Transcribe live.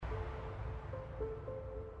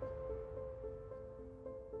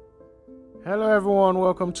Hello, everyone.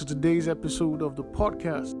 Welcome to today's episode of the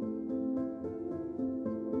podcast.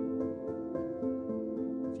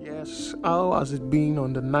 Yes, how has it been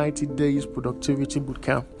on the 90 days productivity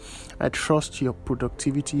bootcamp? I trust your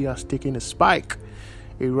productivity has taken a spike,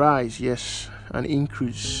 a rise, yes, an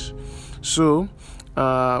increase. So,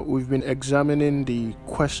 we've been examining the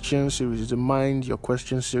question series, the Mind Your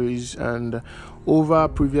Question series, and over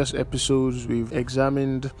previous episodes, we've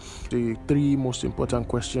examined the three most important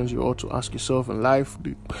questions you ought to ask yourself in life: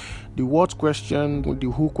 the what question, the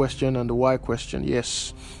who question, and the why question.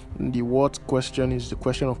 Yes, the what question is the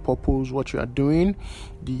question of purpose, what you are doing.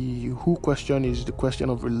 The who question is the question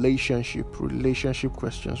of relationship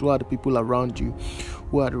questions. Who are the people around you?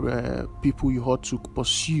 Who are the people you ought to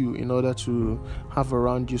pursue in order to have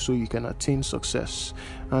around you so you can attain success?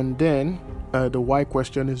 And then the why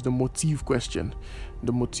question is the motive question.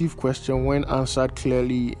 The motive question, when answered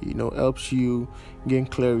clearly, helps you gain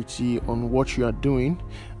clarity on what you are doing,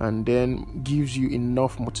 and then gives you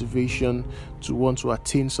enough motivation to want to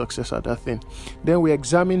attain success at that thing. Then we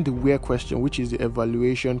examine the where question, which is the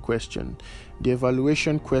evaluation question. The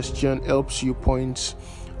evaluation question helps you point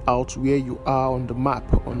out where you are on the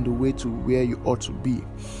map, on the way to where you ought to be.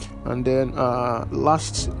 And then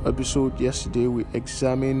last episode yesterday, we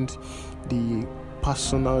examined the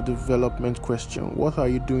personal development question. What are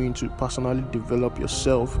you doing to personally develop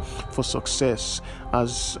yourself for success?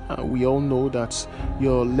 As we all know that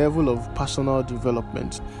your level of personal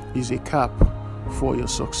development is a cap for your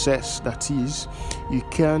success. That is, you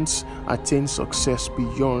can't attain success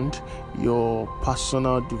beyond your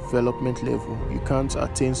personal development level. You can't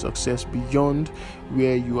attain success beyond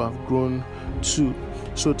where you have grown to.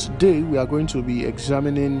 So today we are going to be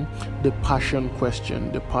examining the passion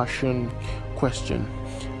question. The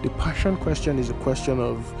passion question is a question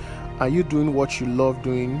of, are you doing what you love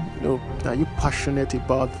doing? Are you passionate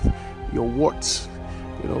about your what?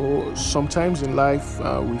 Sometimes in life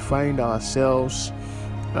we find ourselves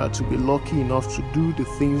to be lucky enough to do the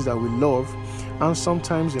things that we love, and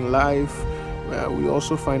sometimes in life we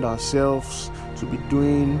also find ourselves to be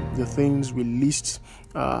doing the things we least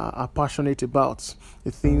are passionate about,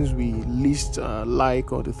 the things we least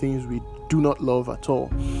like, or the things we do not love at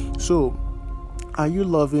all. So, are you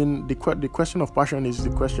loving the question of passion is the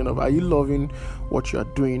question of, are you loving what you are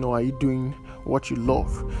doing, or are you doing what you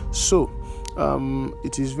love? So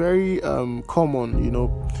it is very common,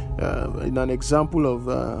 in an example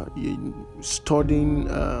of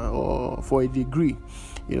studying or for a degree,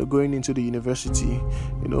 going into the university.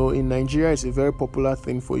 In Nigeria, it's a very popular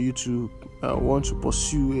thing for you to want to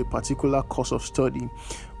pursue a particular course of study.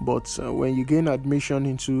 But when you gain admission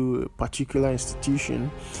into a particular institution,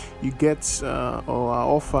 you get or are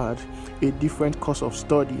offered a different course of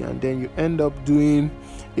study, and then you end up doing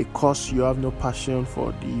a course you have no passion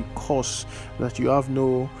for, the course that you have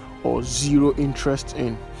no or zero interest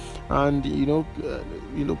in. And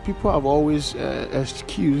people have always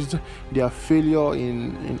excused their failure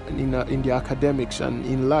in the academics and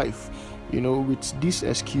in life, with this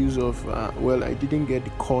excuse of, I didn't get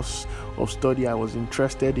the course of study I was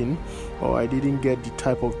interested in, or I didn't get the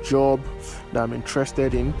type of job that I'm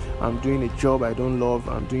interested in. I'm doing a job I don't love.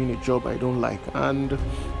 I'm doing a job I don't like. And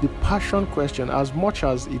the passion question, as much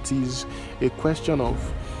as it is a question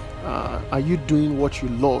of, are you doing what you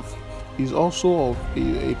love, is also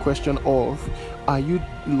a question of, are you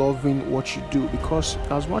loving what you do? Because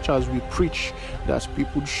as much as we preach that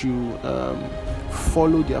people should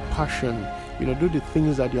follow their passion, do the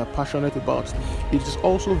things that they are passionate about, it is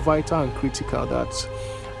also vital and critical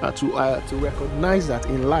that to recognize that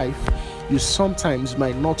in life you sometimes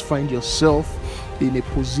might not find yourself in a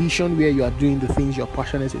position where you are doing the things you're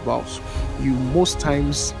passionate about. You most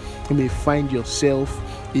times may find yourself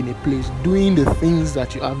in a place doing the things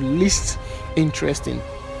that you have least interest in.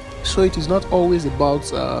 So it is not always about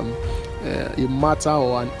a matter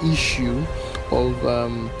or an issue of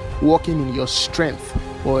working in your strength,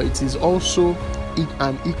 or it is also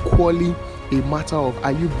an equally a matter of,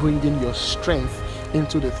 are you bringing your strength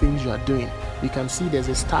into the things you are doing? You can see there's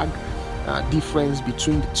a stark difference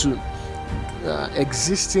between the two.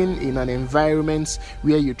 Existing in an environment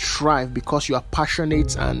where you thrive because you are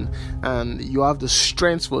passionate and you have the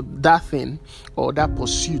strength for that thing or that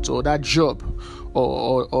pursuit or that job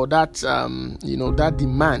or that that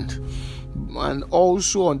demand. And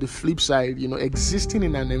also on the flip side, existing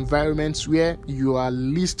in an environment where you are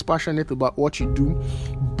least passionate about what you do,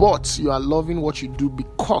 but you are loving what you do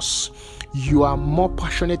because you are more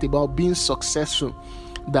passionate about being successful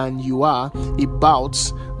than you are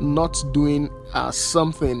about not doing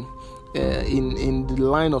something in the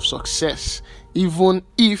line of success, even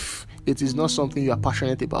if it is not something you are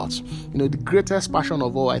passionate about. The greatest passion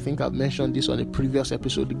of all, I think I've mentioned this on a previous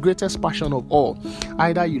episode, the greatest passion of all,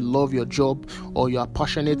 either you love your job or you are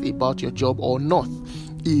passionate about your job or not,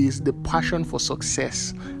 is the passion for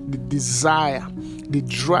success, the desire, the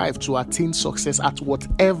drive to attain success at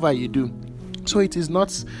whatever you do. So it is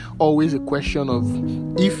not always a question of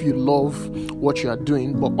if you love what you are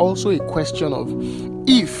doing, but also a question of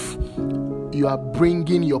if you are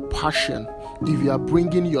bringing your passion, if you are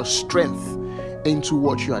bringing your strength into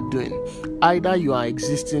what you are doing. Either you are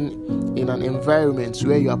existing in an environment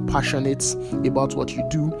where you are passionate about what you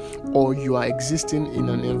do, or you are existing in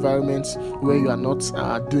an environment where you are not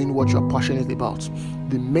doing what you are passionate about.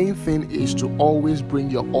 The main thing is to always bring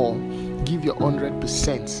your all, give your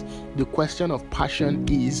 100%. The question of passion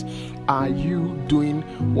is, are you doing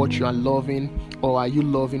what you are loving, or are you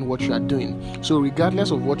loving what you are doing? So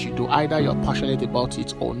regardless of what you do, either you are passionate about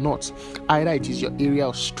it or not, either it is your area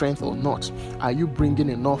of strength or not, are you bringing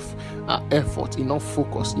enough effort, enough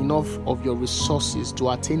focus, enough of your resources to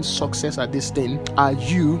attain success at this thing? Are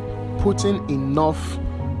you putting enough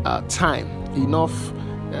time, enough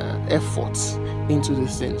effort into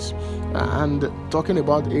these things? And talking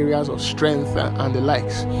about areas of strength and the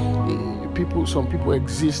likes, some people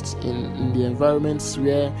exist in the environments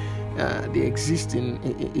where they exist in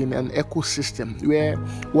an ecosystem where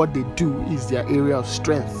what they do is their area of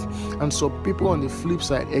strength, and so people on the flip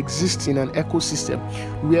side exist in an ecosystem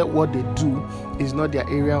where what they do is not their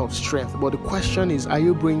area of strength. But the question is, are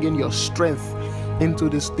you bringing your strength into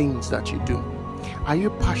these things that you do? Are you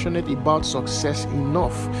passionate about success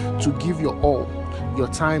enough to give your all, your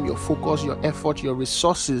time, your focus, your effort, your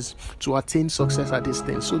resources to attain success at this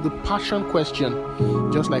thing? So the passion question,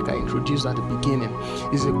 just like I introduced at the beginning,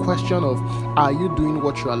 is a question of, are you doing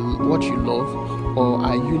what you love, or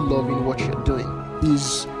are you loving what you're doing?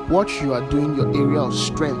 Is what you are doing your area of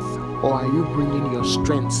strength, or are you bringing your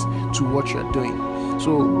strength to what you're doing?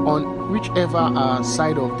 So on whichever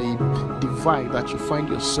side of the divide that you find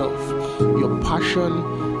yourself, your passion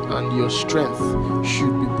and your strength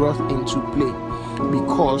should be brought into play,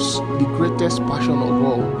 because the greatest passion of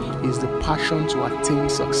all is the passion to attain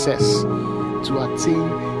success, to attain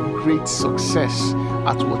great success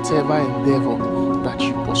at whatever endeavor that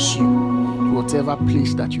you pursue, whatever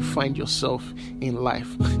place that you find yourself in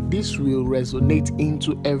life. This will resonate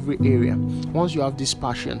into every area. Once you have this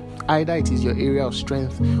passion, either it is your area of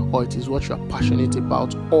strength or it is what you are passionate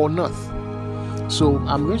about or not. So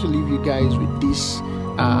I'm going to leave you guys with these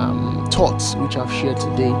thoughts which I've shared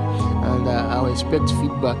today, and I'll expect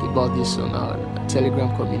feedback about this on our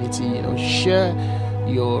Telegram community. Share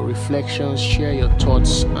your reflections, share your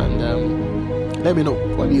thoughts, and let me know,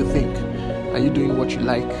 what do you think? Are you doing what you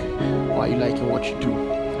like, or are you liking what you do?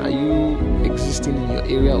 Are you existing in your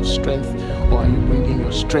area of strength, or are you bringing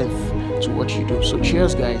your strength to what you do? So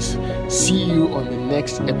cheers, guys. See you on the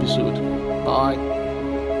next episode. Bye.